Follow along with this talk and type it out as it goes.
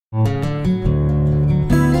We're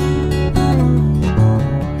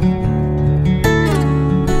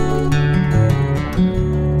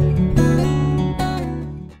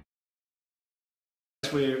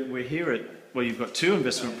here at, well, you've got two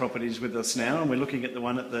investment properties with us now, and we're looking at the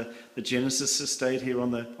one at the Genesis estate here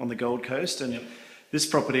on the Gold Coast. And this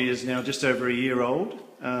property is now just over a year old.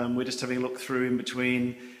 We're just having a look through in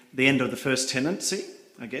between the end of the first tenancy,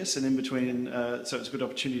 I guess, and in between, so it's a good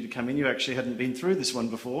opportunity to come in. You actually hadn't been through this one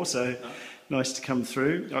before, so nice to come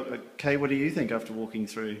through. Kay, what do you think after walking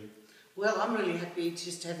through? Well, I'm really happy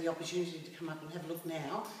just to have the opportunity to come up and have a look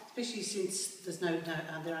now, especially since there aren't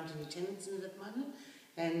any tenants in it at the moment.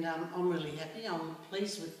 And I'm really happy. I'm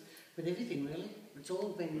pleased with everything, really. It's all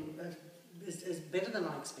been is better than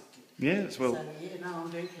I expected. Yes, well. So, yeah, no,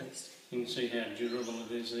 I'm very pleased. You can see how durable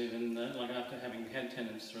it is, even like after having had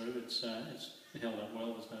tenants through, it's held up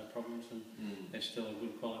well, there's no problems, and there's still a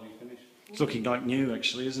good quality finish. It's looking like new,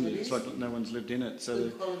 actually, isn't it? It's like no one's lived in it. So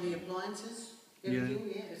good quality appliances,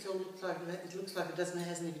 everything, yeah. It all looks like it hasn't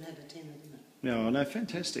even had a tenant in it. No,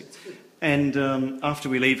 fantastic. And after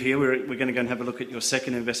we leave here, we're going to go and have a look at your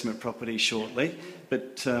second investment property shortly.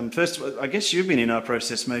 But first, I guess you've been in our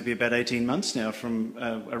process maybe about 18 months now, from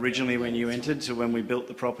originally when you entered to when we built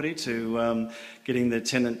the property to getting the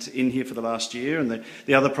tenant in here for the last year. And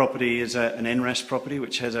the other property is an NRAS property,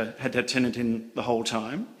 which had a tenant in the whole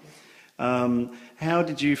time. How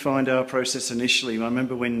did you find our process initially? I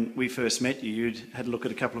remember when we first met you, you'd had a look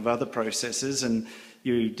at a couple of other processes, and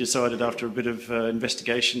you decided after a bit of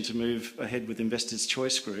investigation to move ahead with Investors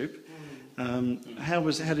Choice Group. How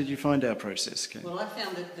did you find our process, Kate? Well, I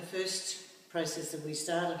found that the first process that we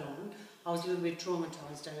started on, I was a little bit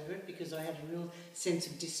traumatised over it because I had a real sense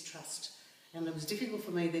of distrust, and it was difficult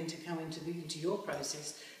for me then to come into your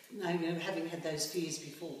process, having had those fears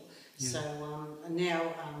before. Yeah. So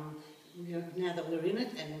now that we're in it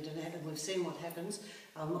and we've seen what happens,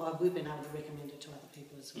 we've been able to recommend it to other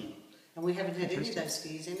people as well. And we haven't had any of those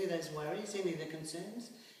fears, any of those worries, any of the concerns.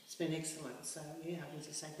 It's been excellent. So, yeah, I want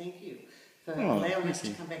to say thank you for allowing us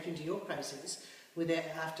to come back into your process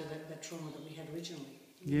after the trauma that we had originally.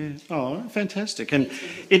 Yeah. Oh, fantastic. And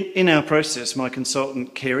in our process, my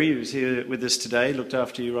consultant, Kerry, who's here with us today, looked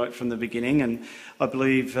after you right from the beginning. And I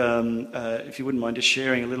believe, if you wouldn't mind just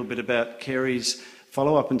sharing a little bit about Kerry's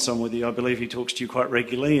follow-up and so on with you. I believe he talks to you quite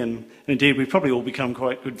regularly, and indeed we've probably all become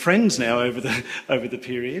quite good friends now over the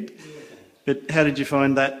period. Yeah. But how did you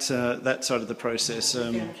find that side of the process?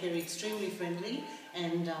 I found Kerry extremely friendly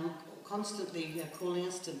and constantly calling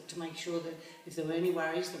us to make sure that if there were any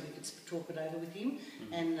worries that we could talk it over with him,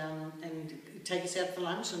 and take us out for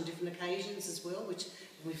lunch on different occasions as well, which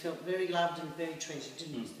we felt very loved and very treasured,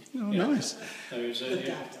 didn't we? Oh, yeah. Nice. So he was a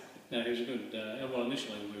good. Well,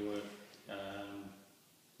 initially we were.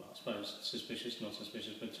 I suppose suspicious, not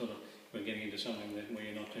suspicious, but sort of we're getting into something where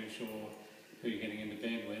you're not too sure who you're getting into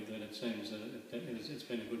bed with, but it seems that it's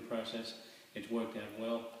been a good process. It's worked out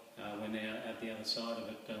well. We're now at the other side of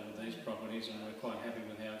it with these properties, and we're quite happy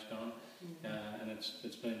with how it's gone. And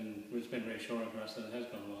it's been reassuring for us that it has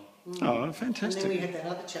gone well. Oh, fantastic. And then we had that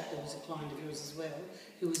other chap that was a client of yours as well,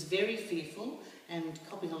 who was very fearful and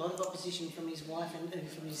copping a lot of opposition from his wife and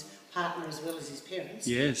from his partner as well as his parents,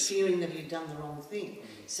 fearing that he'd done the wrong thing.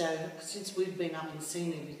 So since we've been up and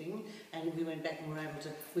seen everything, and we went back and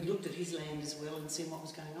we looked at his land as well and seen what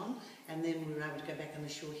was going on, and then we were able to go back and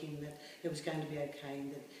assure him that it was going to be okay,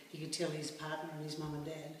 and that he could tell his partner and his mum and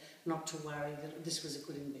dad not to worry, that this was a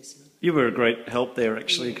good investment. You were a great help there,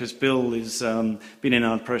 actually, because Bill has been in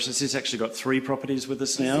our process. He's actually got 3 properties with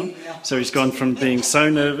us now. So he's gone from being so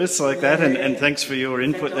nervous like that, and thanks for your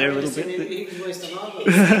input there a little bit. He was worse than I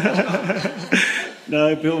was.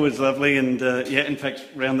 No, Bill was lovely, and in fact,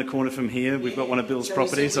 round the corner from here, we've got one of Bill's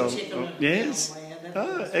properties. Yes.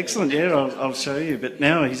 Oh, excellent. Yeah, I'll show you. But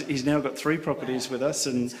now he's now got 3 properties with us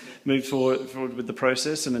and moved forward with the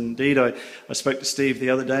process. And indeed, I spoke to Steve the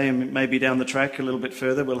other day, and maybe down the track a little bit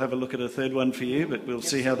further, we'll have a look at a 3rd one for you. But we'll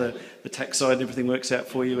see how the tax side and everything works out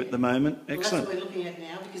for you at the moment. Excellent. Well, that's what we're looking at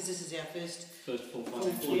now, because this is our first full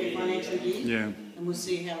financial year. Yeah. And we'll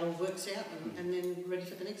see how it all works out, and then ready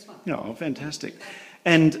for the next one. Oh, fantastic.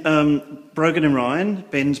 And Brogan and Ryan,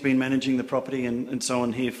 Ben's been managing the property and so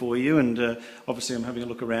on here for you, and obviously I'm having a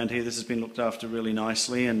look around here. This has been looked after really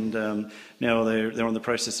nicely, and now they're on the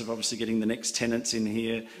process of obviously getting the next tenants in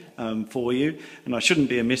here for you. And I shouldn't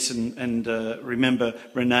be amiss and remember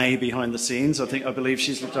Renee behind the scenes. I believe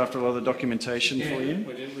she's looked after a lot of the documentation for you.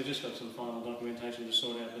 We just got some final documentation to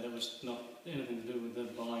sort out, but that was not anything to do with the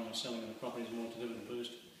buying or selling of the property, it's more to do with the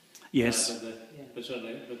boost. Yes. But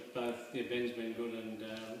certainly, Ben's been good, and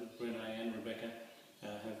Renee and Rebecca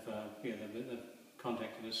have they've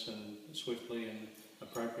contacted us and swiftly and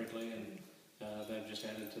appropriately, and they've just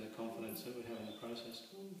added to the confidence that we have in the process.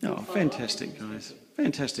 Oh, fantastic, guys.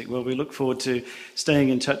 Fantastic. Well, we look forward to staying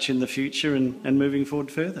in touch in the future and moving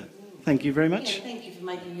forward further. Thank you very much. Yeah, thank you for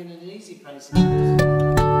making it an easy process.